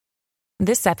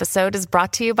This episode is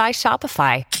brought to you by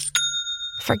Shopify.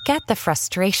 Forget the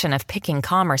frustration of picking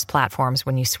commerce platforms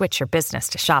when you switch your business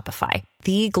to Shopify,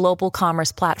 the global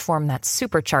commerce platform that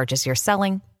supercharges your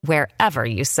selling wherever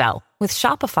you sell. With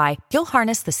Shopify, you'll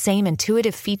harness the same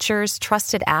intuitive features,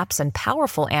 trusted apps, and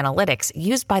powerful analytics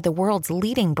used by the world's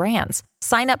leading brands.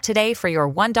 Sign up today for your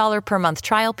 $1 per month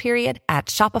trial period at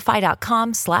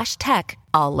shopify.com/tech,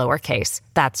 all lowercase.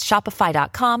 That's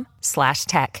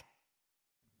shopify.com/tech.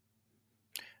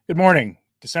 Good morning.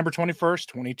 December 21st,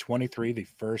 2023, the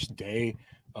first day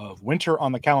of winter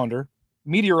on the calendar.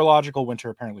 Meteorological winter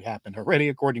apparently happened already,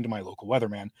 according to my local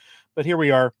weatherman. But here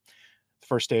we are, the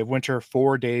first day of winter,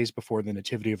 4 days before the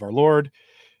Nativity of our Lord.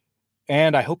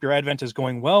 And I hope your Advent is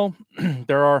going well.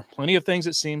 There are plenty of things,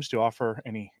 it seems, to offer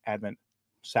any Advent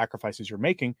sacrifices you're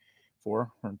making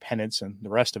for, or penance and the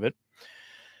rest of it.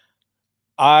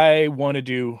 I want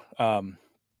to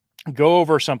go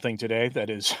over something today that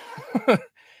is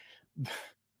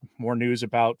more news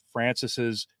about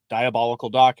Francis's diabolical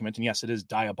document. And yes, it is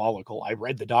diabolical. I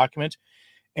read the document,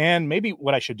 and maybe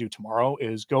what I should do tomorrow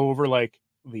is go over like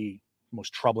the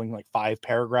most troubling, 5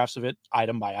 paragraphs of it,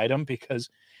 item by item, because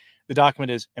the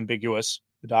document is ambiguous.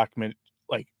 The document,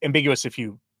 ambiguous if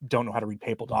you don't know how to read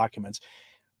papal documents.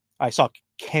 I saw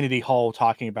Kennedy Hall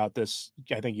talking about this,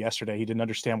 I think yesterday. He didn't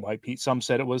understand why some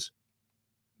said it was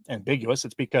ambiguous.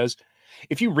 It's because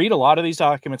if you read a lot of these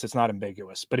documents, it's not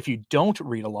ambiguous. But if you don't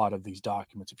read a lot of these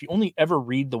documents, if you only ever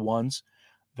read the ones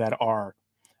that are,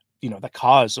 that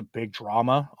cause a big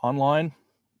drama online,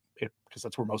 because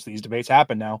that's where most of these debates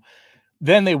happen now,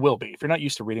 then they will be. If you're not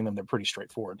used to reading them, they're pretty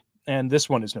straightforward. And this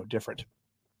one is no different.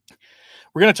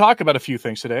 We're going to talk about a few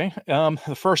things today.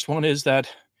 The first one is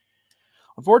that,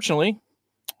 unfortunately,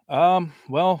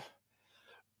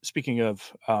 speaking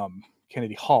of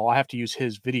Kennedy Hall, I have to use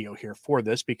his video here for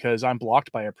this because I'm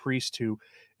blocked by a priest who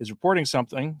is reporting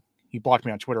something. He blocked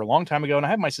me on Twitter a long time ago, and I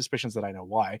have my suspicions that I know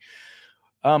why.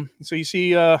 So you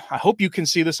see, I hope you can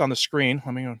see this on the screen.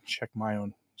 Let me go check my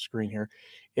own screen here.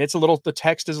 The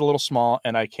text is a little small,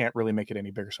 and I can't really make it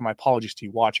any bigger, so my apologies to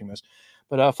you watching this.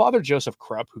 But Father Joseph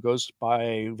Krupp, who goes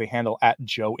by the handle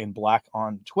 @JoeInBlack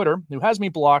on Twitter, who has me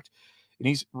blocked, and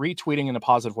he's retweeting in a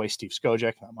positive way Steve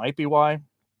Skojec. That might be why.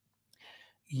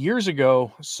 Years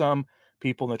ago, some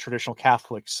people in the traditional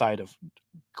Catholic side of,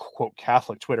 quote,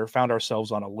 Catholic Twitter found ourselves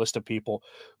on a list of people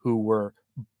who were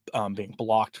being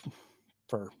blocked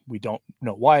for we don't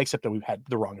know why, except that we've had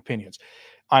the wrong opinions.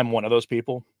 I'm one of those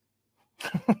people.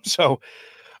 So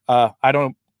I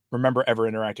don't remember ever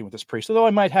interacting with this priest, although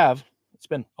I might have. It's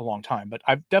been a long time, but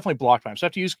I've definitely blocked him. So I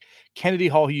have to use Kennedy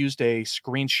Hall. He used a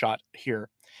screenshot here.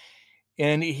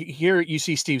 And here you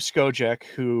see Steve Skojec,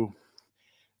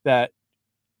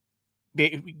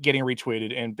 getting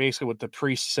retweeted, and basically what the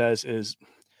priest says is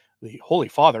the Holy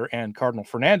Father and Cardinal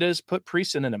Fernandez put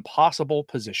priests in an impossible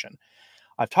position.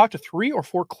 I've talked to 3 or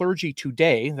 4 clergy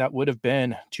today. That would have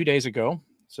been 2 days ago.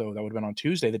 So that would have been on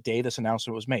Tuesday, the day this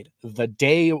announcement was made,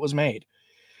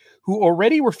 who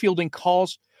already were fielding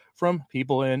calls from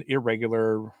people in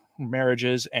irregular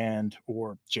marriages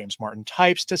or James Martin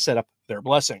types to set up their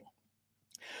blessing.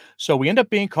 So we end up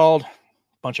being called a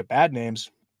bunch of bad names,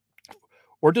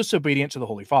 or disobedient to the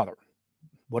Holy Father.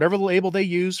 Whatever the label they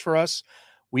use for us,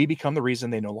 we become the reason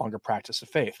they no longer practice the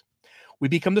faith. We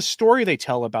become the story they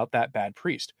tell about that bad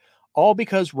priest, all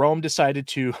because Rome decided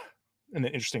to, in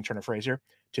an interesting turn of phrase here,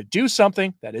 to do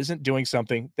something that isn't doing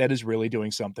something that is really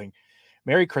doing something.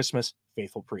 Merry Christmas,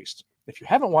 faithful priests. If you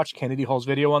haven't watched Kennedy Hall's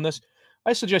video on this,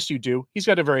 I suggest you do. He's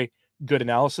got a very good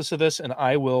analysis of this, and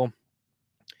I will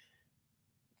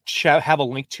have a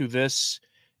link to this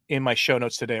in my show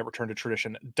notes today at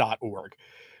returntotradition.org.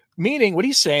 Meaning what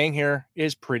he's saying here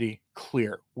is pretty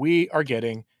clear. We are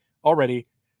getting already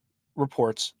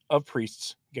reports of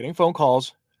priests getting phone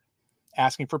calls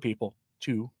asking for people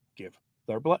to get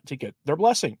their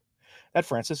blessing that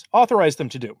Francis authorized them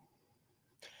to do.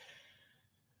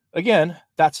 Again,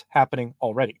 that's happening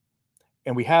already.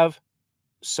 And we have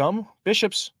some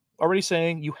bishops already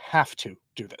saying you have to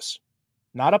do this.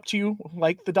 Not up to you,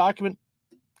 like the document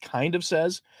kind of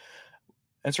says,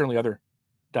 and certainly other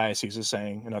dioceses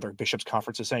saying, and other bishops'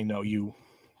 conferences saying, no, you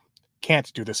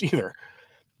can't do this either.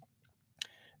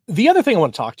 The other thing I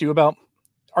want to talk to you about,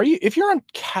 if you're on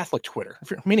Catholic Twitter,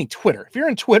 if you're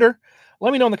in Twitter,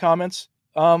 let me know in the comments,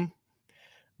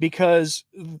 because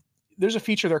there's a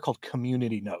feature there called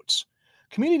Community Notes.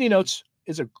 Community Notes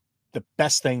is the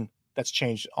best thing that's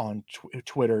changed on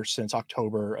Twitter since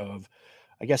October of,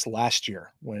 I guess, last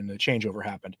year when the changeover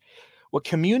happened. What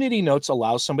Community Notes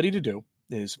allows somebody to do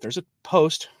is if there's a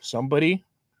post, somebody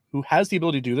who has the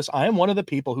ability to do this. I am one of the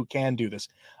people who can do this.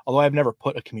 Although I've never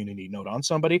put a community note on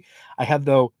somebody, I have,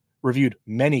 though, reviewed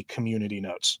many community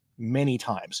notes many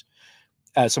times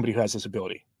as somebody who has this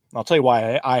ability. I'll tell you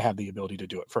why I have the ability to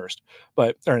do it first,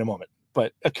 or in a moment.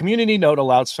 But a community note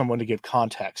allows someone to give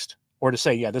context or to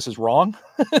say, yeah, this is wrong.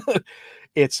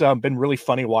 It's been really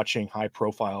funny watching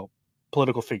high-profile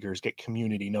political figures get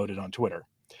community noted on Twitter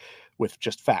with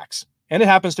just facts. And it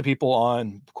happens to people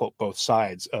on, quote, both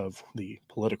sides of the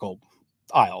political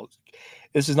aisle.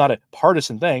 This is not a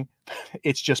partisan thing.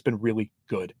 It's just been really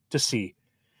good to see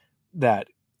that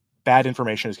bad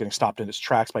information is getting stopped in its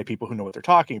tracks by people who know what they're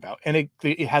talking about. And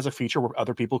it has a feature where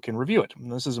other people can review it. And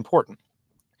this is important.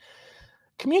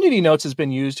 Community notes has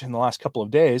been used in the last couple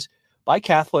of days by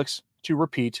Catholics to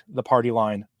repeat the party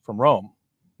line from Rome,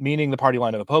 meaning the party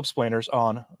line of the Pope-splainers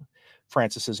on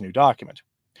Francis's new document.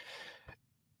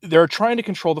 They're trying to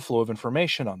control the flow of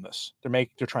information on this.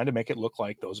 They're trying to make it look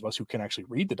like those of us who can actually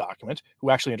read the document, who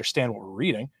actually understand what we're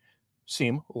reading,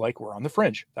 seem like we're on the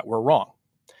fringe, that we're wrong.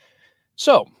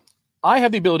 So I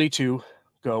have the ability to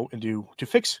go and to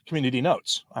fix community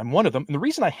notes. I'm one of them. And the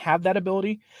reason I have that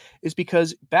ability is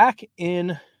because back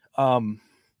in,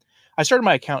 I started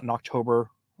my account in October,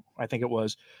 I think it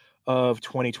was, of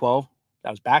 2012.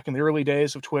 That was back in the early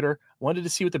days of Twitter. I wanted to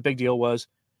see what the big deal was.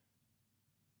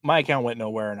 My account went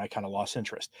nowhere and I kind of lost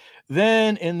interest.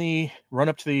 Then in the run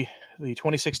up to the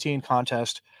 2016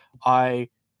 contest, I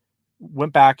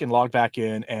went back and logged back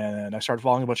in, and I started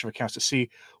following a bunch of accounts to see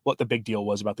what the big deal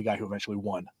was about the guy who eventually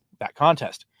won that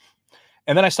contest.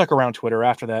 And then I stuck around Twitter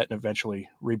after that and eventually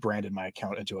rebranded my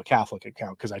account into a Catholic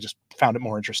account because I just found it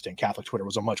more interesting. Catholic Twitter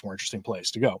was a much more interesting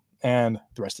place to go. And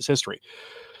the rest is history.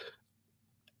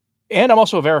 And I'm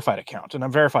also a verified account, and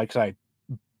I'm verified because I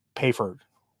pay for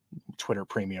Twitter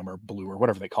Premium or Blue or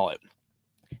whatever they call it.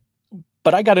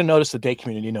 But I got to notice the day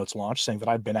community notes launched saying that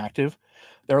I've been active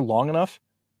there long enough,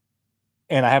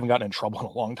 and I haven't gotten in trouble in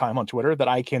a long time on Twitter, that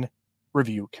I can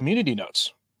review community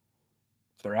notes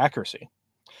for their accuracy.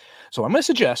 So what I'm going to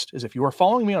suggest is if you are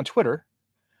following me on Twitter,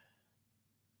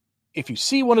 if you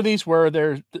see one of these where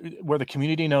the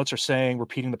community notes are saying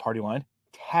repeating the party line,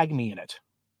 tag me in it.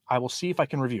 I will see if I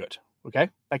can review it. Okay?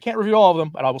 I can't review all of them,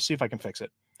 but I will see if I can fix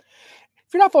it.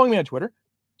 If you're not following me on Twitter,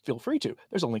 feel free to.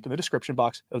 There's a link in the description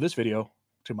box of this video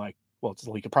to my, well, it's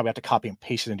a link. You probably have to copy and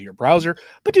paste it into your browser,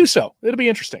 but do so. It'll be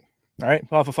interesting. All right?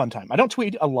 We'll have a fun time. I don't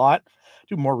tweet a lot. I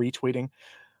do more retweeting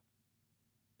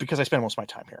because I spend most of my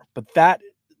time here. But that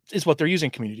is what they're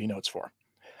using community notes for.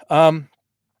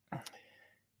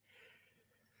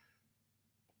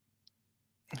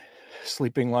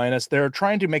 Sleeping Lioness, they're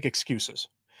trying to make excuses.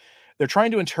 They're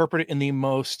trying to interpret it in the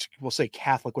most, we'll say,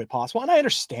 Catholic way possible. And I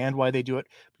understand why they do it,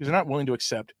 because they're not willing to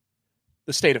accept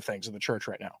the state of things in the church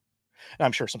right now. And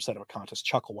I'm sure some sedevacantists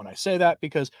chuckle when I say that,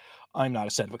 because I'm not a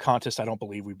sedevacantist. I don't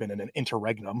believe we've been in an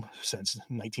interregnum since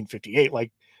 1958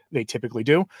 like they typically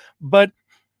do. But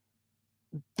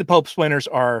the Pope-splainers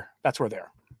that's where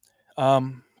they're.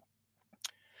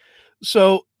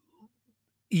 So,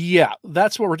 yeah,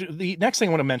 that's what we're doing. The next thing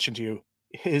I want to mention to you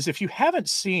is, if you haven't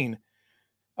seen,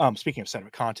 speaking of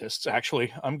sedevacantists,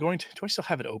 actually, I'm going to, do I still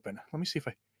have it open? Let me see if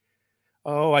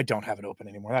I don't have it open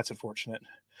anymore. That's unfortunate.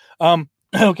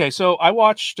 Okay, so I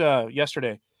watched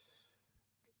yesterday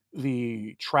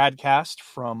the Tradcast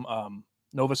from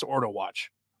Novus Ordo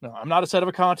Watch. Now, I'm not a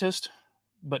sedevacantist,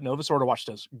 but Novus Ordo Watch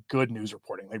does good news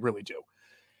reporting. They really do.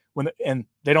 And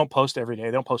they don't post every day.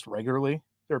 They don't post regularly.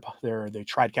 They're the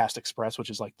Tradcast Express, which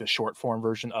is like the short form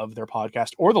version of their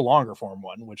podcast, or the longer form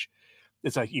one, which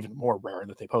it's like even more rare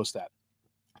that they post that.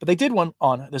 But they did one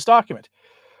on this document.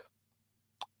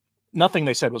 Nothing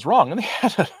they said was wrong, and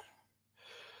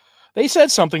they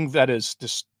said something that is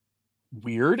just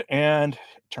weird and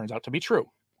turns out to be true.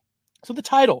 So the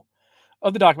title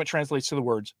of the document translates to the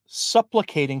words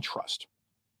 "supplicating trust,"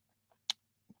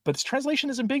 but its translation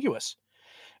is ambiguous.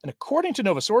 And according to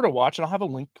Novus Ordo Watch, and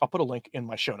I'll put a link in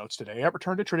my show notes today at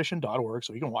returntotradition.org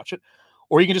so you can watch it,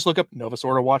 or you can just look up Novus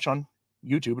Ordo Watch on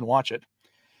YouTube and watch it.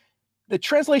 The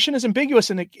translation is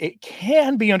ambiguous, and it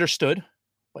can be understood,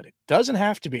 but it doesn't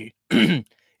have to be.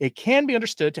 It can be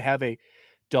understood to have a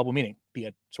double meaning, be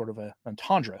a sort of an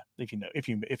entendre,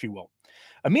 if you will.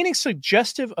 A meaning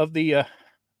suggestive of the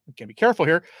can be careful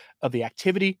here, of the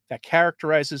activity that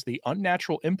characterizes the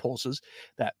unnatural impulses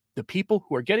that the people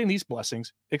who are getting these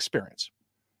blessings experience.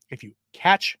 If you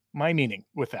catch my meaning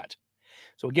with that.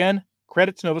 So again,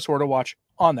 credit to Novus Ordo Watch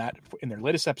on that in their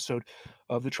latest episode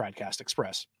of the Tradcast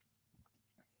Express.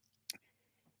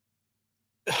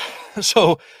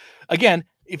 So again,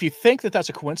 if you think that that's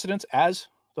a coincidence, as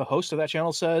the host of that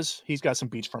channel says, he's got some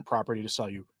beachfront property to sell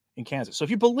you in Kansas. So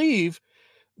if you believe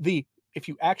If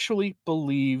you actually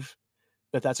believe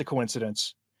that that's a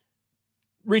coincidence,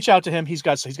 reach out to him. He's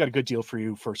got a good deal for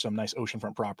you for some nice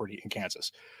oceanfront property in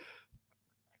Kansas.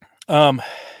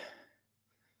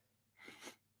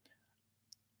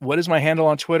 What is my handle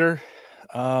on Twitter?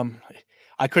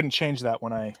 I couldn't change that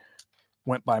when I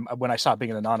stopped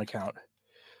being an anon account.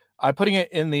 I'm putting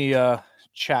it in the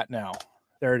chat now.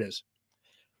 There it is.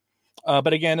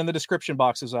 But again, in the description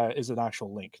box is an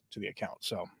actual link to the account.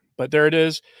 So, but there it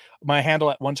is. My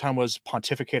handle at one time was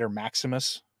Pontificator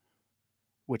Maximus,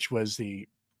 which was the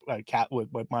the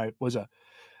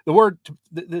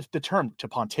term to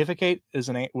pontificate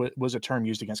was a term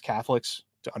used against Catholics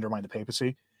to undermine the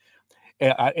papacy.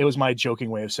 It was my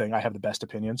joking way of saying I have the best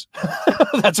opinions.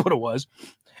 That's what it was.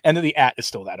 And then the @ is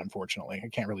still that, unfortunately. I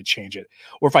can't really change it.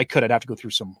 Or if I could, I'd have to go through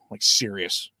some like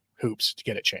serious hoops to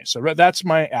get it changed. So that's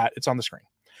my @ it's on the screen.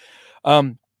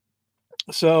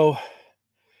 So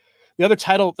the other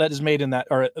title that is made in that,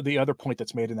 or the other point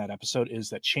that's made in that episode,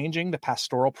 is that changing the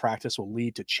pastoral practice will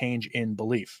lead to change in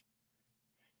belief.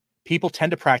 People tend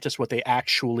to practice what they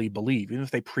actually believe, even if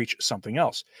they preach something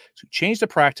else. So change the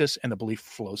practice and the belief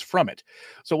flows from it.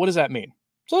 So what does that mean?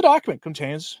 So the document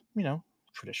contains,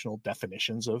 traditional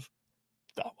definitions of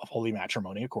holy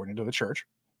matrimony according to the church.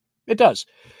 It does.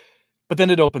 But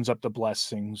then it opens up the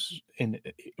blessings in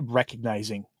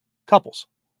recognizing couples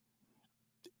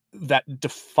that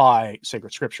defy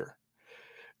sacred scripture.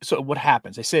 So what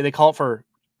happens? They call it for,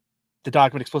 the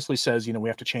document explicitly says, we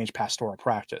have to change pastoral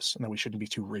practice and that we shouldn't be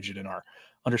too rigid in our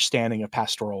understanding of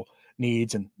pastoral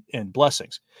needs and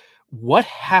blessings. What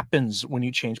happens when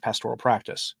you change pastoral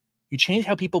practice? You change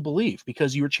how people believe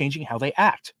because you are changing how they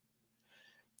act.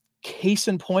 Case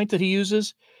in point that he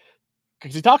uses,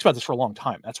 because he talks about this for a long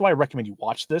time. That's why I recommend you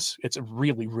watch this. It's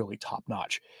really, really top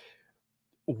notch.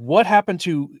 What happened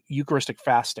to Eucharistic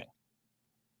fasting?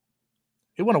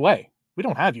 It went away. We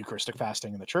don't have Eucharistic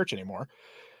fasting in the church anymore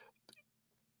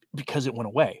because it went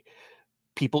away.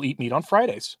 People eat meat on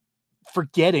Fridays,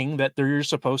 forgetting that you're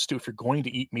supposed to, if you're going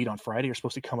to eat meat on Friday, you're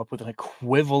supposed to come up with an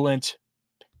equivalent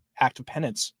act of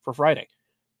penance for Friday.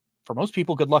 For most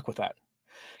people, good luck with that.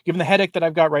 Given the headache that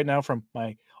I've got right now from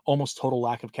my almost total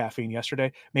lack of caffeine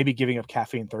yesterday, maybe giving up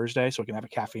caffeine Thursday so I can have a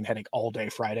caffeine headache all day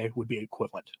Friday would be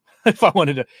equivalent if I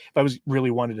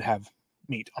really wanted to have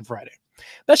meat on Friday.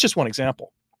 That's just one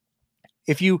example.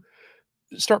 If you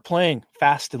start playing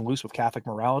fast and loose with Catholic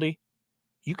morality,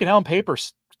 you can on paper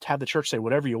have the church say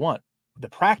whatever you want. The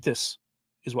practice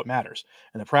is what matters.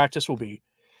 And the practice will be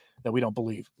that we don't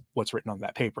believe what's written on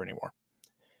that paper anymore.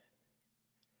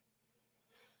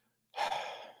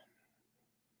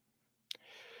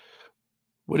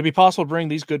 Would it be possible to bring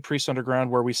these good priests underground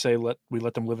where we say we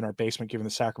let them live in our basement, giving the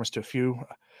sacraments to a few?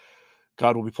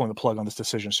 God will be pulling the plug on this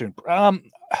decision soon.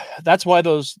 That's why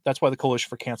the Coalition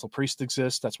for Canceled Priests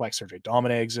exists. That's why Exsurge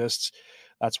Domine exists.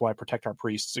 That's why Protect Our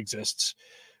Priests exists.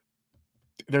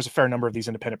 There's a fair number of these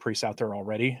independent priests out there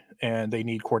already, and they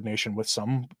need coordination with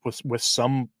some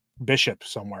bishop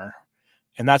somewhere,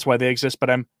 and that's why they exist. But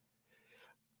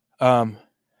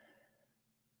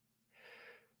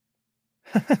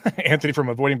Anthony from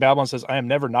Avoiding Babylon says, I am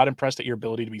never not impressed at your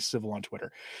ability to be civil on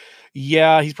Twitter.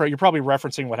 Yeah, you're probably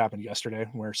referencing what happened yesterday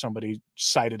where somebody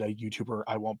cited a YouTuber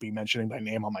I won't be mentioning by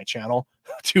name on my channel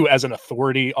as an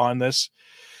authority on this.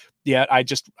 Yeah,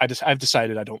 I've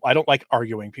decided I don't like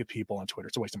arguing with people on Twitter.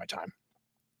 It's a waste of my time.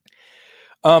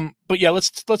 But yeah,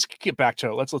 let's get back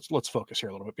to it. Let's focus here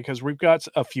a little bit because we've got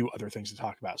a few other things to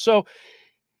talk about. So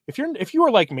if you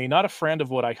are like me, not a fan of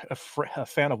what I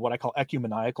call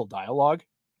ecumenical dialogue,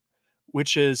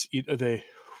 which is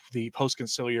the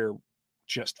post-conciliar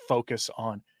just focus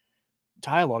on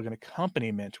dialogue and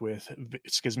accompaniment with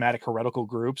schismatic heretical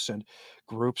groups and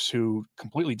groups who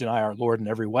completely deny our Lord in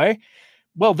every way.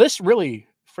 Well,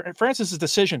 Francis's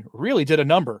decision really did a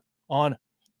number on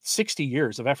 60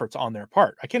 years of efforts on their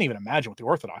part. I can't even imagine what the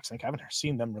Orthodox think. I haven't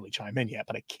seen them really chime in yet,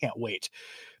 but I can't wait.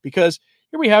 Because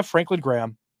here we have Franklin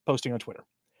Graham posting on Twitter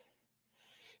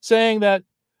saying that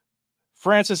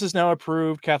Francis has now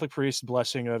approved Catholic priests'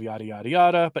 blessing of yada, yada,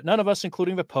 yada, but none of us,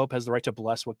 including the Pope, has the right to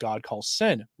bless what God calls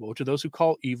sin. Woe to those who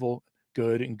call evil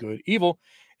good and good evil.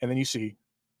 And then you see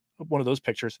one of those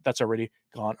pictures that's already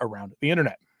gone around the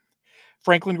internet.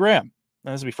 Franklin Graham.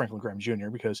 Now, this would be Franklin Graham Jr.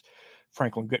 because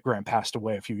Franklin Graham passed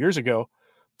away a few years ago.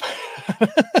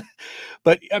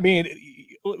 But I mean,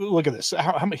 look at this.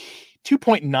 How many?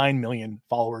 2.9 million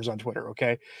followers on Twitter.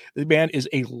 Okay. The man is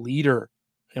a leader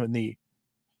in the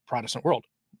Protestant world,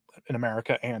 in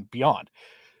America and beyond.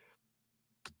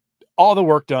 All the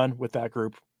work done with that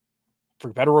group,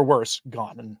 for better or worse,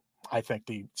 gone. And I think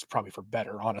it's probably for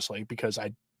better, honestly, because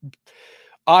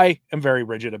I am very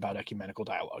rigid about ecumenical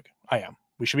dialogue. I am.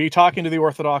 We should be talking to the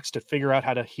Orthodox to figure out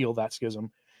how to heal that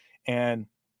schism, and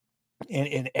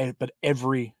but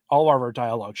all of our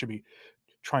dialogue should be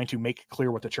trying to make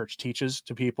clear what the church teaches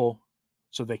to people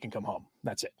so they can come home.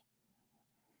 That's it.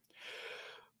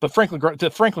 But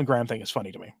the Franklin Graham thing is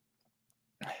funny to me.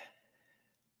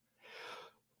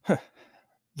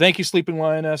 Thank you, Sleeping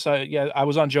Lioness. I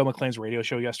was on Joe McClain's radio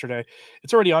show yesterday.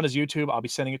 It's already on his YouTube. I'll be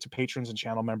sending it to patrons and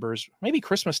channel members. Maybe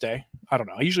Christmas Day. I don't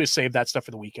know. I usually save that stuff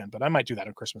for the weekend, but I might do that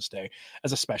on Christmas Day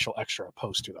as a special extra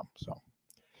post to them. So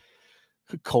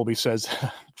Colby says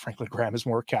Franklin Graham is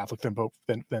more Catholic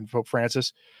than Pope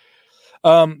Francis.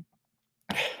 Yeah,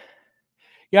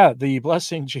 the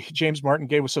blessing James Martin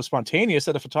gave was so spontaneous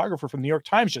that a photographer from the New York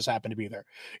Times just happened to be there.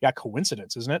 Yeah,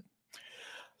 coincidence, isn't it?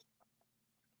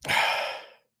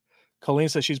 Colleen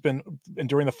says she's been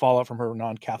enduring the fallout from her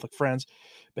non-Catholic friends,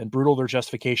 been brutal their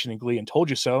justification in Glee and told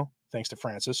you so, thanks to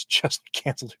Francis, just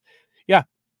canceled. Yeah,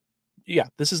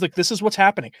 this is what's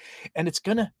happening. And it's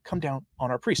going to come down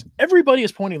on our priests. Everybody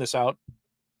is pointing this out.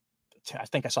 I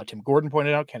think I saw Tim Gordon point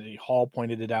it out. Kennedy Hall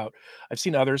pointed it out. I've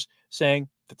seen others saying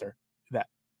that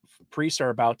priests are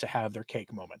about to have their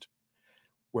cake moment,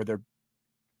 where they're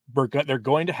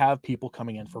going to have people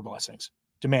coming in for blessings,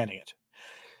 demanding it.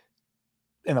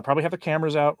 And they'll probably have their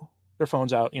cameras out, their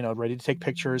phones out, ready to take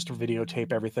pictures, to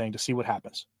videotape everything, to see what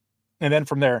happens. And then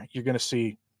from there, you're going to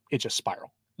see it just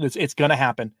spiral. It's going to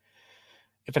happen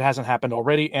if it hasn't happened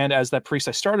already. And as that priest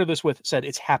I started this with said,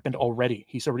 it's happened already.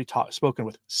 He's already spoken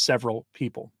with several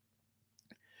people.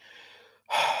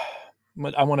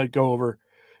 But I want to go over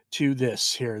to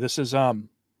this here. This is from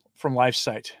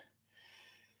LifeSite.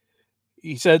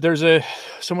 He said there's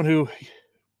someone who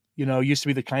used to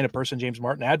be the kind of person James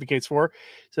Martin advocates for,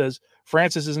 says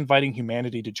Francis is inviting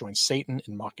humanity to join Satan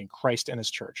in mocking Christ and his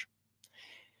church.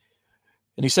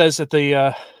 And he says that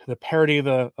the parody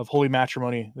of holy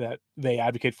matrimony that they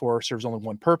advocate for serves only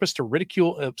one purpose: to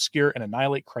ridicule, obscure, and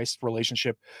annihilate Christ's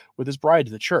relationship with his bride,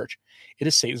 the church. It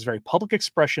is Satan's very public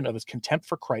expression of his contempt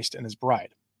for Christ and his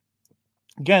bride.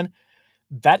 Again,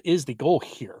 that is the goal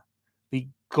here. The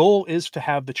goal is to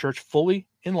have the church fully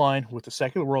in line with the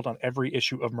secular world on every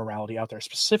issue of morality out there,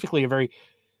 specifically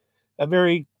a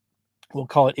very, we'll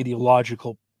call it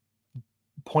ideological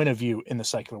point of view in the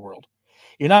secular world.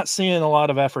 You're not seeing a lot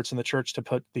of efforts in the church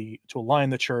to align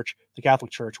the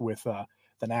Catholic Church with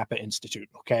the Napa Institute,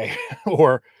 okay,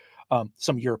 or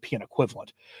some European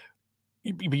equivalent.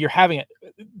 You're having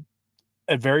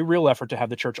a very real effort to have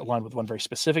the church aligned with one very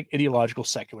specific ideological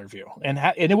secular view, and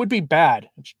it would be bad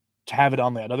to have it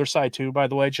on that other side too. By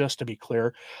the way, just to be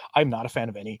clear, I'm not a fan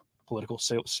of any political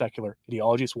secular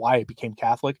ideology. It's why I became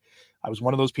Catholic. I was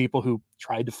one of those people who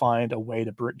tried to find a way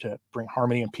to bring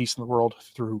harmony and peace in the world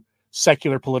through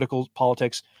secular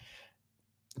politics,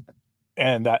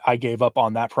 and that I gave up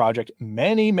on that project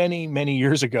many, many, many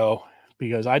years ago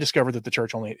because I discovered that the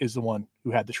church only is the one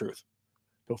who had the truth.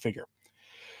 Go figure.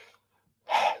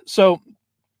 So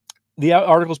the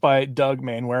article's by Doug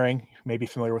Mainwaring. You may be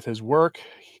familiar with his work.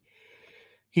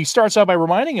 He starts out by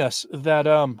reminding us that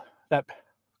that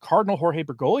Cardinal Jorge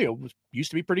Bergoglio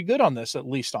used to be pretty good on this, at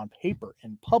least on paper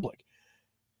in public,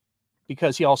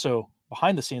 because he also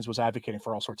behind the scenes was advocating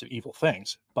for all sorts of evil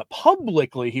things, but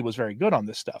publicly he was very good on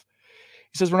this stuff.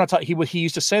 He says he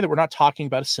used to say that we're not talking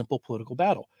about a simple political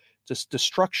battle, just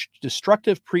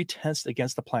destructive pretense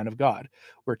against the plan of God.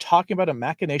 We're talking about a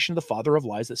machination of the father of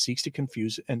lies that seeks to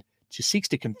confuse and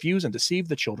deceive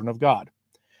the children of God.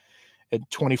 In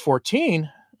 2014,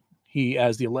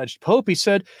 as the alleged pope, he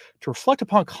said, to reflect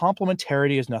upon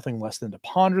complementarity is nothing less than to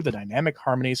ponder the dynamic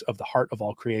harmonies of the heart of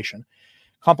all creation.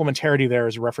 Complementarity there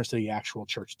is a reference to the actual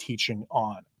church teaching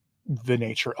on the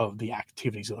nature of the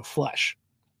activities of the flesh.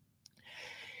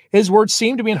 His words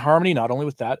seem to be in harmony not only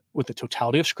with the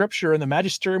totality of Scripture and the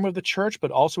magisterium of the church,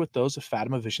 but also with those of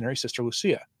Fatima visionary Sister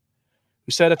Lucia,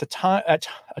 who said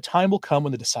a time will come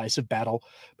when the decisive battle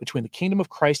between the kingdom of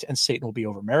Christ and Satan will be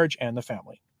over marriage and the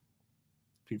family.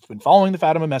 If you've been following the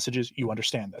Fatima messages, you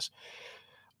understand this.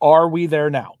 Are we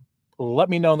there now? Let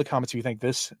me know in the comments if you think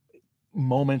this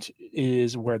moment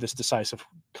is where this decisive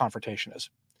confrontation is.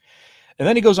 And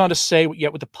then he goes on to say,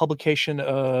 yet with the publication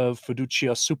of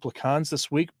Fiducia Supplicans this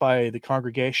week by the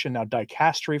congregation, now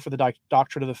Dicastery for the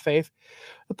Doctrine of the Faith,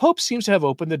 the Pope seems to have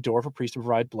opened the door for priests to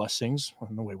provide blessings,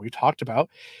 in the way we talked about,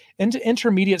 into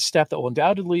intermediate step that will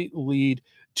undoubtedly lead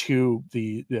to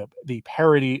the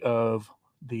parody of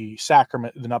the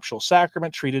sacrament, the nuptial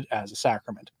sacrament treated as a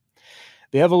sacrament.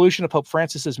 The evolution of Pope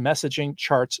Francis's messaging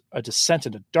charts a descent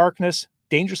into darkness,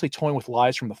 dangerously toying with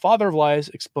lies from the father of lies,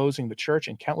 exposing the church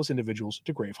and countless individuals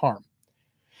to grave harm.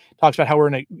 talks about how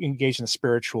we're engaged in a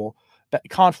spiritual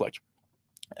conflict.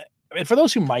 And for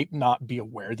those who might not be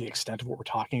aware of the extent of what we're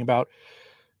talking about,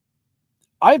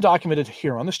 I've documented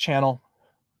here on this channel,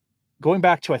 going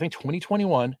back to, I think,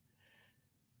 2021,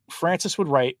 Francis would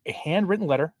write a handwritten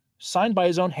letter signed by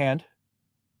his own hand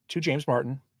to James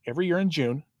Martin every year in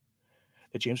June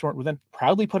that James Martin would then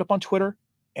proudly put up on Twitter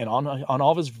and on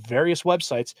all of his various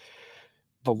websites.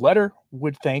 The letter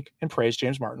would thank and praise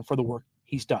James Martin for the work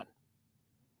he's done.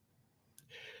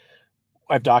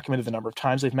 I've documented the number of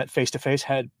times they've met face-to-face,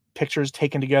 had pictures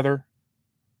taken together,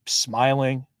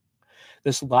 smiling.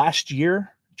 This last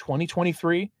year,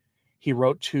 2023, he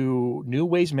wrote to New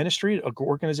Ways Ministry, an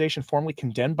organization formerly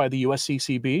condemned by the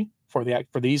USCCB for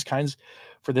this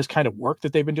kind of work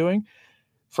that they've been doing.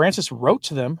 Francis wrote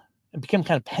to them and became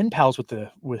kind of pen pals with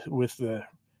the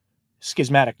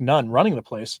schismatic nun running the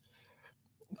place,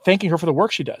 thanking her for the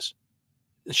work she does.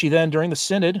 She then, during the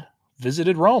synod,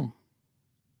 visited Rome,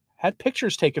 had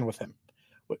pictures taken with him.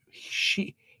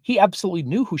 He absolutely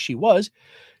knew who she was,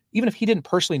 even if he didn't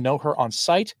personally know her on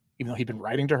sight, even though he'd been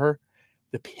writing to her.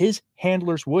 His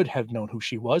handlers would have known who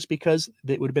she was because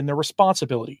it would have been their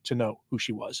responsibility to know who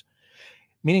she was,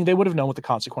 meaning they would have known what the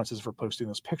consequences for posting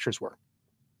those pictures were.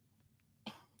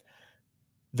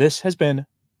 This has been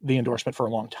the endorsement for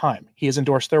a long time. He has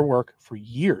endorsed their work for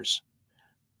years.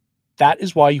 That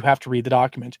is why you have to read the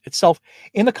document itself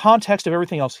in the context of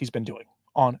everything else he's been doing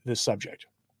on this subject.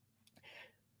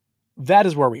 That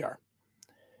is where we are.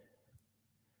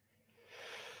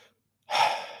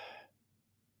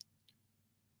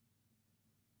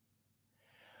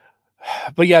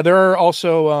 But yeah, there's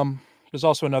also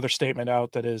another statement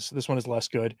out this one is less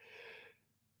good.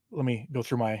 Let me go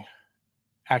through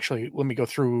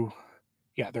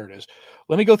yeah, there it is.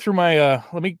 Let me go through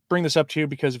let me bring this up to you,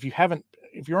 because if you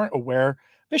aren't aware,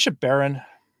 Bishop Barron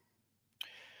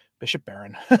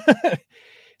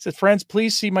said, friends,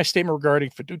 please see my statement regarding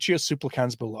fiducia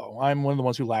supplicans below. I'm one of the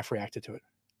ones who reacted to it.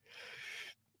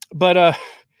 But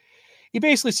he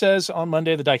basically says on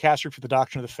Monday, the Dicastery for the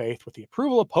Doctrine of the Faith, with the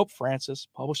approval of Pope Francis,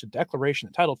 published a declaration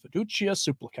entitled Fiducia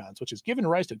Supplicans, which has given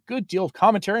rise to a good deal of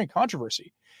commentary and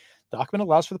controversy. The document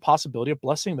allows for the possibility of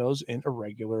blessing those in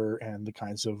irregular and the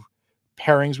kinds of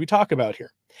pairings we talk about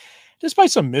here.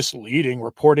 Despite some misleading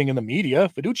reporting in the media,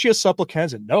 Fiducia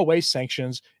Supplicans in no way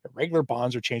sanctions irregular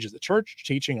bonds or changes the church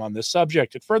teaching on this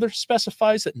subject. It further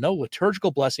specifies that no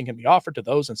liturgical blessing can be offered to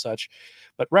those and such,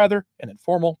 but rather an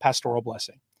informal pastoral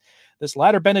blessing. This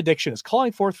latter benediction is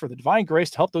calling forth for the divine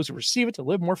grace to help those who receive it to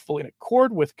live more fully in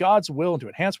accord with God's will and to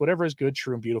enhance whatever is good,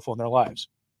 true, and beautiful in their lives.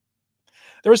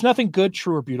 There is nothing good,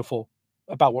 true, or beautiful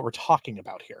about what we're talking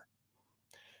about here.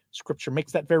 Scripture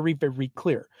makes that very, very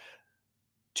clear.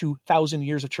 2,000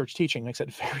 years of church teaching makes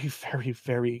that very, very,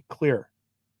 very clear.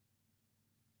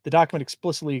 The document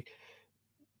explicitly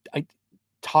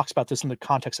talks about this in the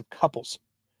context of couples.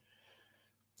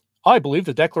 I believe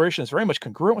the declaration is very much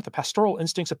congruent with the pastoral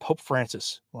instincts of Pope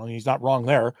Francis. Well, he's not wrong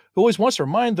there. Who always wants to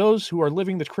remind those who are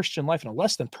living the Christian life in a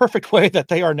less than perfect way that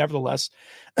they are nevertheless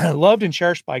loved and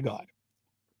cherished by God.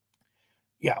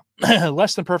 Yeah,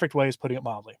 less than perfect way is putting it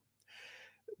mildly.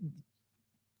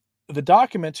 The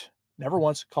document never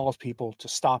once calls people to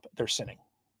stop their sinning.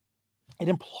 It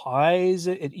implies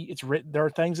it's written. There are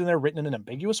things in there written in an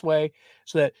ambiguous way,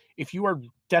 so that if you are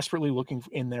desperately looking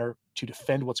in there to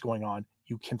defend what's going on,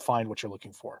 you can find what you're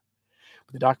looking for.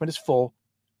 But the document is full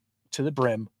to the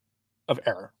brim of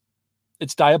error.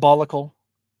 It's diabolical.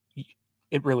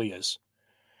 It really is.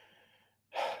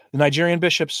 The Nigerian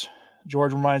bishops,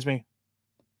 George reminds me,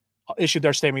 issued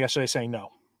their statement yesterday saying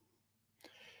no.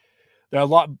 There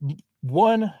are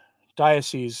one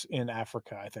diocese in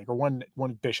Africa, I think, or one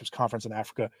bishops conference in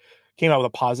Africa came out with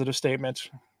a positive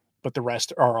statement, but the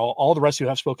rest are all the rest who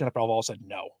have spoken up have all said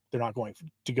no, they're not going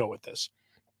to go with this.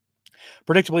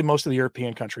 Predictably, most of the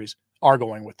European countries are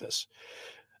going with this.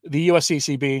 The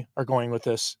USCCB are going with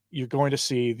this. You're going to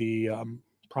see the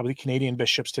probably Canadian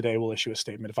bishops today will issue a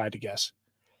statement, if I had to guess.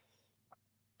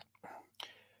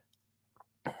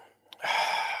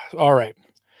 All right.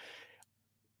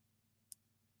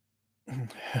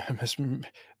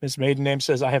 Miss Maiden Name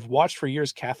says, I have watched for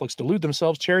years Catholics delude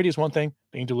themselves. Charity is one thing,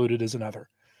 being deluded is another.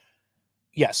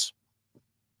 Yes.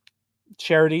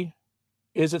 Charity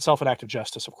is itself an act of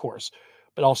justice, of course,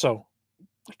 but also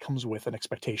it comes with an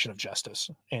expectation of justice.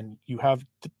 And you have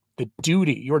the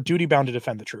duty, you're duty bound to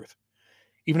defend the truth,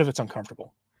 even if it's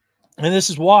uncomfortable. And this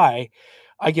is why,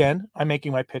 again, I'm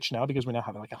making my pitch now because we now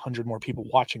have like 100 more people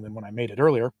watching than when I made it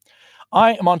earlier.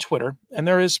 I am on Twitter, and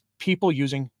there is people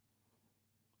using,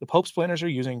 the Pope's planners are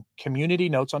using community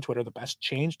notes on Twitter, the best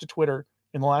change to Twitter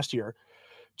in the last year,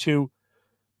 to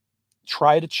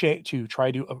try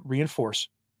to reinforce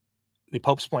the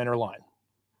Pope Splainer line.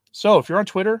 So if you're on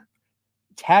Twitter,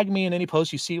 tag me in any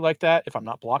post you see like that. If I'm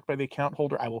not blocked by the account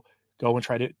holder, I will go and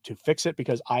try to fix it,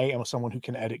 because I am someone who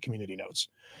can edit community notes.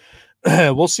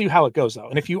 We'll see how it goes, though.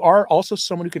 And if you are also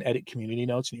someone who can edit community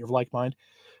notes and you're of like mind,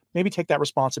 maybe take that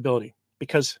responsibility,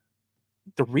 because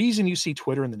the reason you see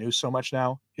Twitter in the news so much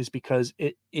now is because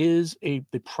it is the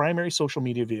primary social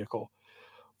media vehicle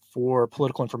for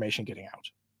political information getting out.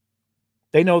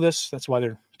 They know this. That's why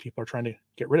people are trying to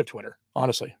get rid of Twitter,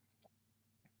 honestly.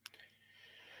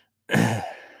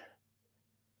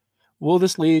 Will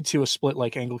this lead to a split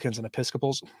like Anglicans and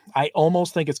Episcopals? I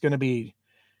almost think it's going to be,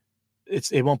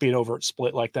 it won't be an overt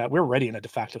split like that. We're already in a de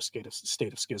facto state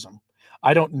of schism.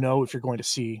 I don't know if you're going to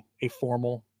see a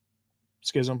formal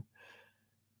schism.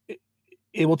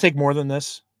 It will take more than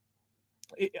this.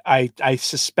 I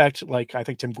suspect, like I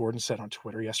think Tim Gordon said on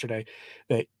Twitter yesterday,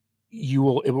 that it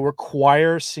will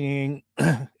require seeing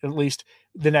at least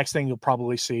the next thing you'll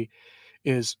probably see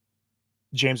is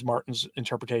James Martin's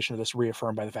interpretation of this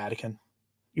reaffirmed by the Vatican,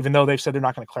 even though they've said they're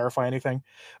not going to clarify anything.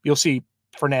 You'll see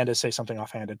Fernandez say something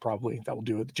offhanded, probably, that will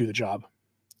do the job.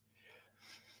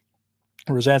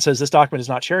 Roseanne says this document is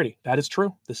not charity. That is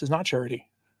true. This is not charity.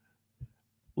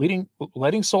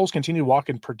 Letting souls continue to walk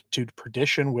to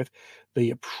perdition with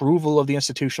the approval of the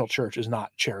institutional church is not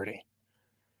charity.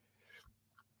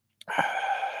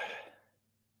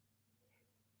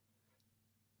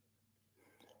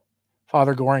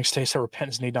 Father Goring states that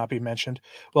repentance need not be mentioned.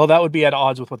 Well, that would be at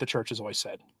odds with what the church has always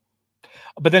said.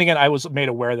 But then again, I was made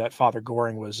aware that Father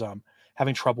Goring was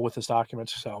having trouble with this document.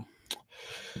 So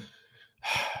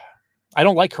I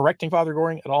don't like correcting Father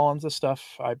Goring at all on this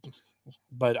stuff.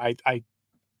 But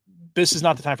this is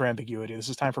not the time for ambiguity. This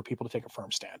is time for people to take a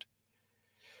firm stand.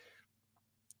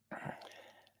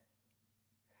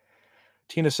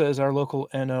 Tina says our local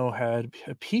NO had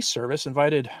a peace service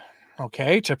invited,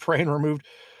 to pray and removed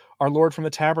our Lord from the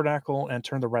tabernacle and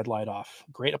turned the red light off.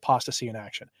 Great apostasy in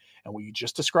action. And what you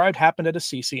just described happened at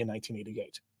Assisi in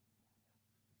 1988.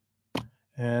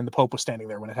 And the Pope was standing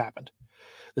there when it happened.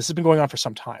 This has been going on for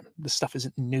some time. This stuff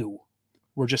isn't new.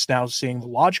 We're just now seeing the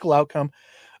logical outcome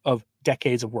of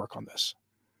decades of work on this.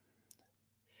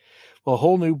 Well, a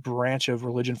whole new branch of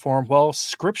religion form. Well,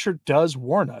 Scripture does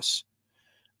warn us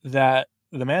that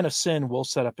the man of sin will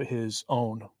set up his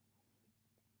own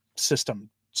system,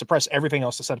 suppress everything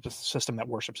else to set up a system that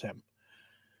worships him.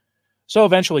 So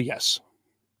eventually, yes.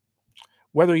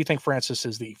 Whether you think Francis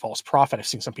is the false prophet, I've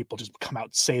seen some people just come out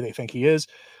and say they think he is.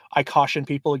 I caution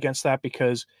people against that,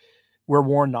 because we're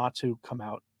warned not to come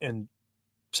out and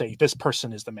say this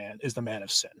person is the man of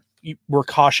sin. We're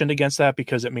cautioned against that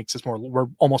because it makes us we're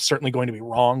almost certainly going to be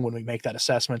wrong when we make that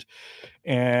assessment,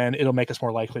 and it'll make us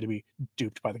more likely to be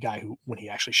duped by the guy when he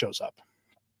actually shows up.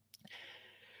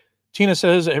 Tina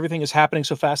says everything is happening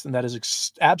so fast, and that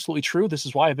is absolutely true. This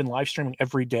is why I've been live streaming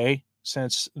every day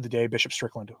since the day Bishop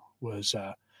Strickland was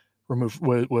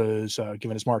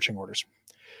given his marching orders.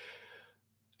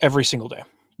 Every single day.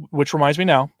 Which reminds me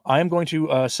now, I am going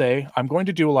to say I'm going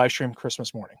to do a live stream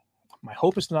Christmas morning. My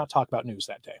hope is to not talk about news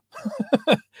that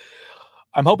day.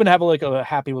 I'm hoping to have a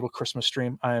happy little Christmas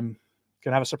stream. I'm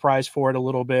going to have a surprise for it a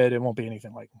little bit. It won't be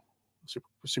anything like super,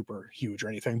 super huge or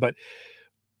anything, but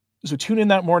so tune in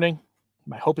that morning.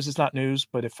 My hope is it's not news,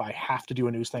 but if I have to do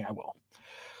a news thing, I will.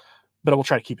 But I will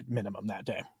try to keep it minimum that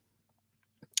day.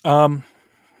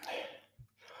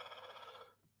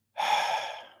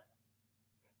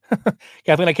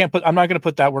 Kathleen, I'm not going to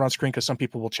put that word on screen because some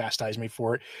people will chastise me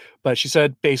for it. But she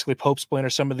said basically Pope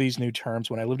Splainer some of these new terms.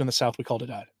 When I lived in the South, we called it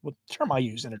the term I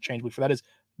use interchangeably for that is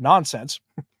nonsense.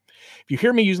 If you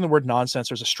hear me using the word nonsense,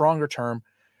 there's a stronger term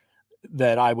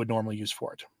that I would normally use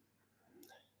for it.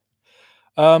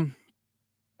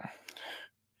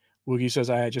 Woogie says,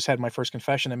 I just had my first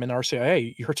confession. I'm in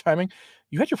RCIA. Your timing.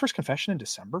 You had your first confession in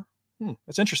December?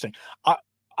 That's interesting.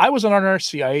 I was on our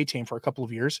RCIA team for a couple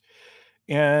of years.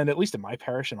 And at least in my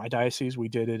parish, in my diocese, we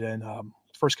did it. And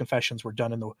first confessions were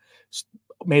done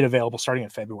made available starting in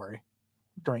February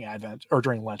during Advent, or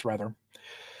during Lent, rather.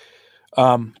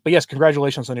 But yes,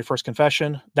 congratulations on your first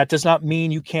confession. That does not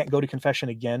mean you can't go to confession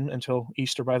again until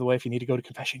Easter, by the way. If you need to go to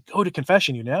confession, go to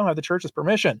confession. You now have the church's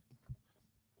permission.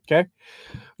 Okay.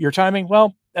 Your timing.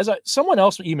 Well, someone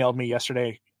else emailed me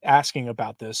yesterday asking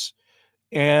about this,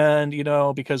 and,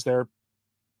 because the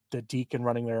deacon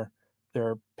running their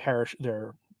parish,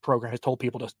 their program has told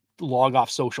people to log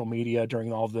off social media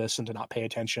during all of this and to not pay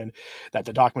attention, that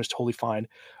the document is totally fine.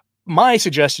 My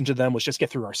suggestion to them was just get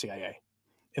through RCIA.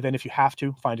 And then if you have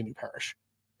to, find a new parish.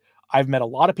 I've met a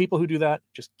lot of people who do that.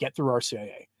 Just get through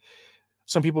RCIA.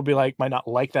 Some people might not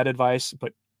like that advice,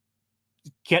 but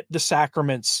get the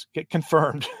sacraments, get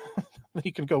confirmed.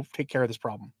 You can go take care of this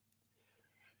problem.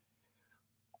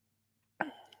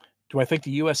 Do I think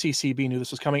the USCCB knew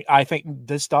this was coming? I think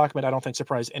this document, I don't think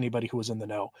surprised anybody who was in the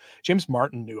know. James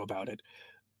Martin knew about it.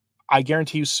 I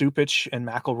guarantee you Supich and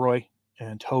McElroy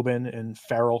and Tobin and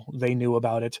Farrell, they knew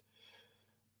about it.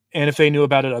 And if they knew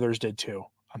about it, others did too.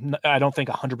 I don't think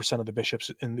 100% of the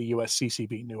bishops in the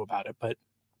USCCB knew about it, but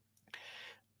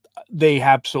they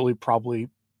absolutely probably,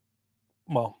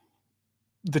 well,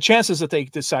 the chances that they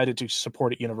decided to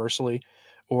support it universally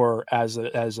or as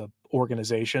a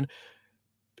organization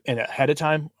and ahead of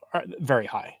time are very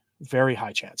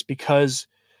high chance, because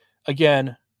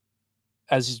again,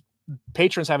 as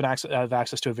patrons have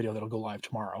access to a video that'll go live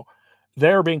tomorrow,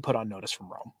 they're being put on notice from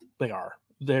Rome.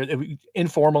 They're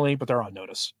informally, but they're on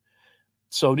notice.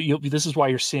 So this is why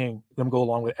you're seeing them go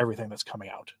along with everything that's coming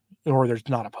out, or they're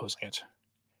not opposing it.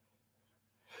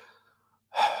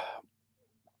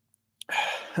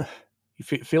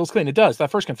 It feels clean. It does. That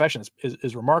first confession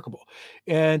is remarkable.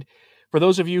 And for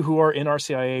those of you who are in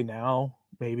RCIA now,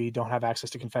 maybe don't have access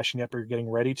to confession yet, but you're getting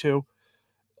ready to,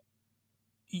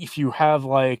 if you're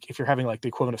having the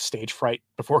equivalent of stage fright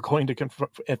before going to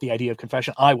at the idea of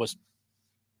confession, I was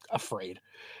afraid.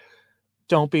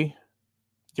 Don't be.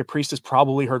 Your priest has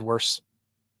probably heard worse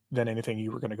than anything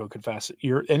you were going to go confess.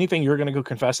 Anything you're going to go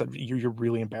confess that you're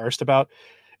really embarrassed about.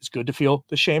 It's good to feel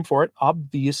the shame for it.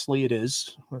 Obviously, it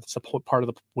is. That's a part of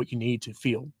what you need to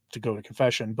feel to go to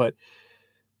confession. But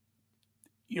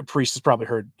your priest has probably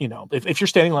heard, if you're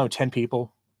standing alone with 10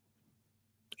 people,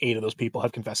 8 of those people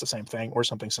have confessed the same thing or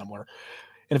something similar.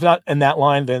 And if not in that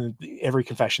line, then every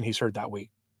confession he's heard that week,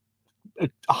 a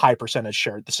high percentage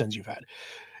shared the sins you've had.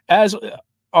 As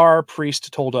our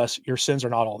priest told us, your sins are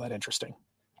not all that interesting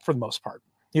for the most part.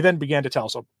 He then began to tell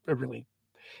us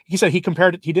he said he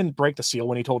compared it. He didn't break the seal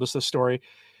when he told us this story,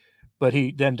 but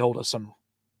he then told us some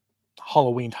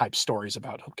Halloween type stories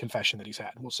about confession that he's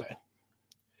had, we'll say.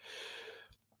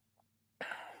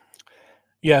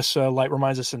 Yes, Light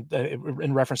reminds us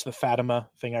in reference to the Fatima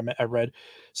thing I read.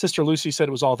 Sister Lucy said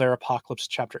it was all there, Apocalypse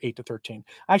chapter 8-13.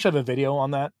 I actually have a video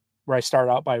on that where I start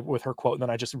out with her quote, and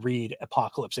then I just read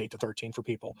Apocalypse 8-13 for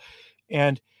people.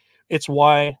 And it's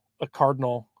why a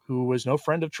cardinal who was no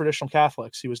friend of traditional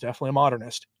Catholics, he was definitely a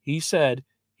modernist, he said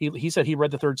he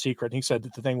read the Third Secret, and he said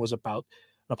that the thing was about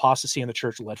an apostasy in the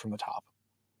church led from the top.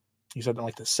 He said in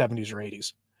like the 70s or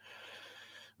 80s.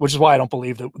 Which is why I don't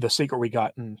believe that the secret we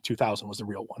got in 2000 was the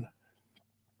real one.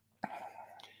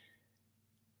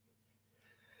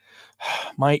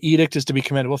 My edict is to be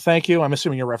commended. Well, thank you. I'm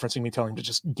assuming you're referencing me telling him to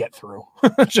just get through.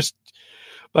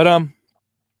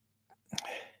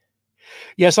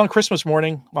 Yes, on Christmas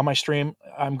morning on my stream,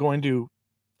 I'm going to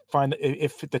find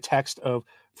if the text of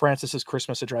Francis's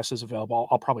Christmas address is available.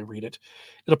 I'll probably read it.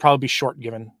 It'll probably be short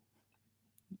given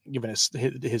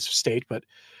his state, but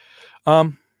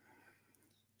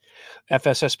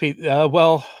FSSP.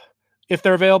 Well, if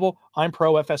they're available, I'm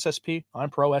pro FSSP. I'm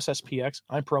pro SSPX.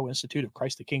 I'm pro Institute of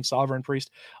Christ the King Sovereign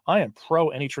Priest. I am pro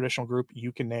any traditional group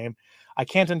you can name. I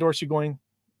can't endorse you going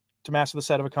to Mass of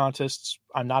the Sedevacantists.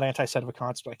 I'm not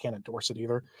anti-Sedevacantist, but I can't endorse it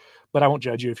either. But I won't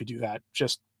judge you if you do that.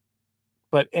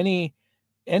 But any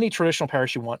traditional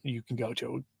parish you want, you can go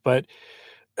to. But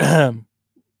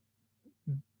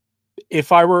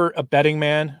if I were a betting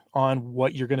man on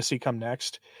what you're going to see come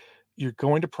next, you're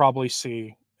going to probably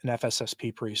see an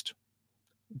FSSP priest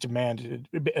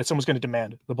someone's going to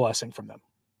demand the blessing from them.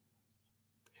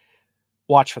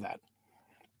 Watch for that.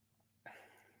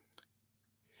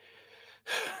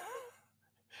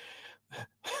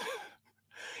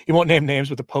 He won't name names,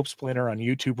 but the Pope Splinter on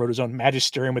YouTube wrote his own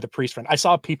magisterium with a priest friend. I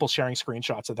saw people sharing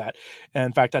screenshots of that. And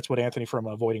in fact, that's what Anthony from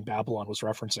Avoiding Babylon was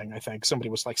referencing. I think somebody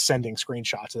was like sending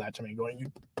screenshots of that to me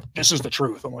going, this is the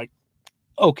truth. I'm like,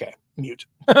 okay, mute.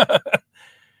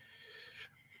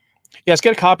 Yes,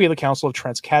 get a copy of the Council of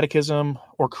Trent's Catechism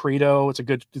or Credo. It's a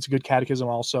good catechism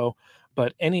also,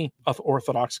 but any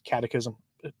Orthodox catechism,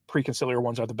 preconciliar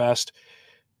ones are the best.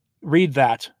 Read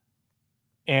that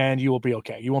and you will be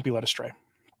okay. You won't be led astray.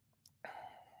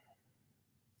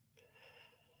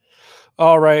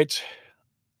 All right.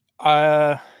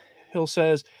 Hill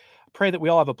says, pray that we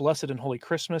all have a blessed and holy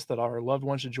Christmas, that our loved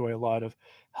ones enjoy a lot of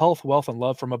health, wealth, and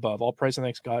love from above. All praise and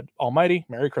thanks God Almighty.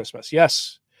 Merry Christmas.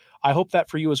 Yes. I hope that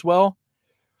for you as well.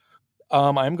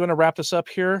 I'm going to wrap this up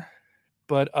here,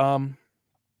 but from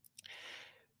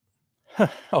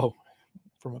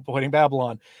Avoiding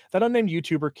Babylon, that unnamed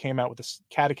YouTuber came out with this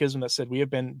catechism that said we have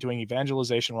been doing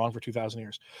evangelization wrong for 2,000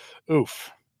 years.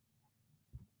 Oof.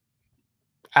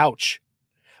 Ouch.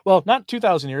 Well, not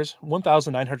 2,000 years,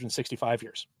 1,965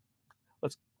 years.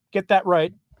 Let's get that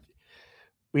right.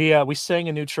 We sang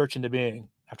a new church into being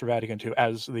after Vatican II,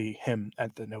 as the hymn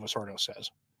at the Novus Ordo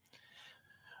says.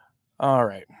 All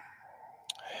right.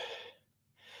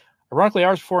 Ironically,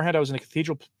 hours beforehand, I was in a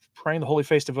cathedral praying the Holy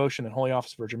Face devotion and Holy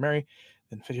Office of Virgin Mary.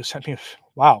 Then video sent me.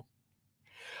 Wow.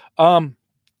 I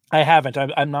haven't.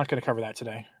 I'm not going to cover that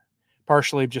today.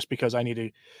 Partially just because I need to.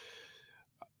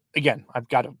 Again,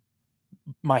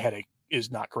 my headache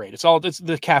is not great. It's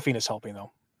the caffeine is helping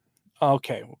though.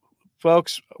 Okay,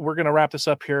 folks, we're going to wrap this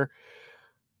up here.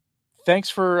 Thanks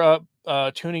for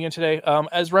tuning in today.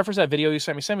 As reference that video you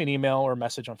sent me, send me an email or a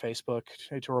message on Facebook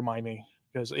to remind me,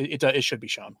 because it should be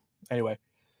shown. Anyway,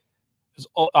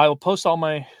 I will post all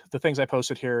the things I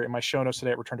posted here in my show notes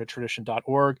today at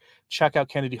returntotradition.org. Check out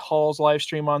Kennedy Hall's live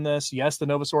stream on this. Yes, the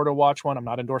Novus Ordo Watch one. I'm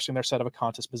not endorsing their set of a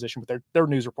contest position, but their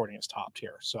news reporting is top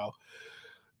tier. So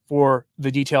for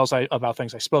the details about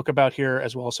things I spoke about here,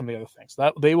 as well as some of the other things,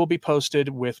 that they will be posted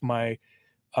with my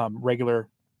regular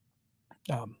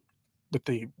with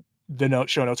the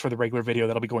show notes for the regular video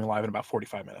that'll be going live in about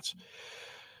 45 minutes.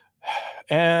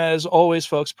 As always,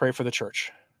 folks, pray for the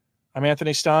church. I'm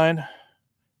Anthony Stein.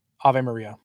 Ave Maria.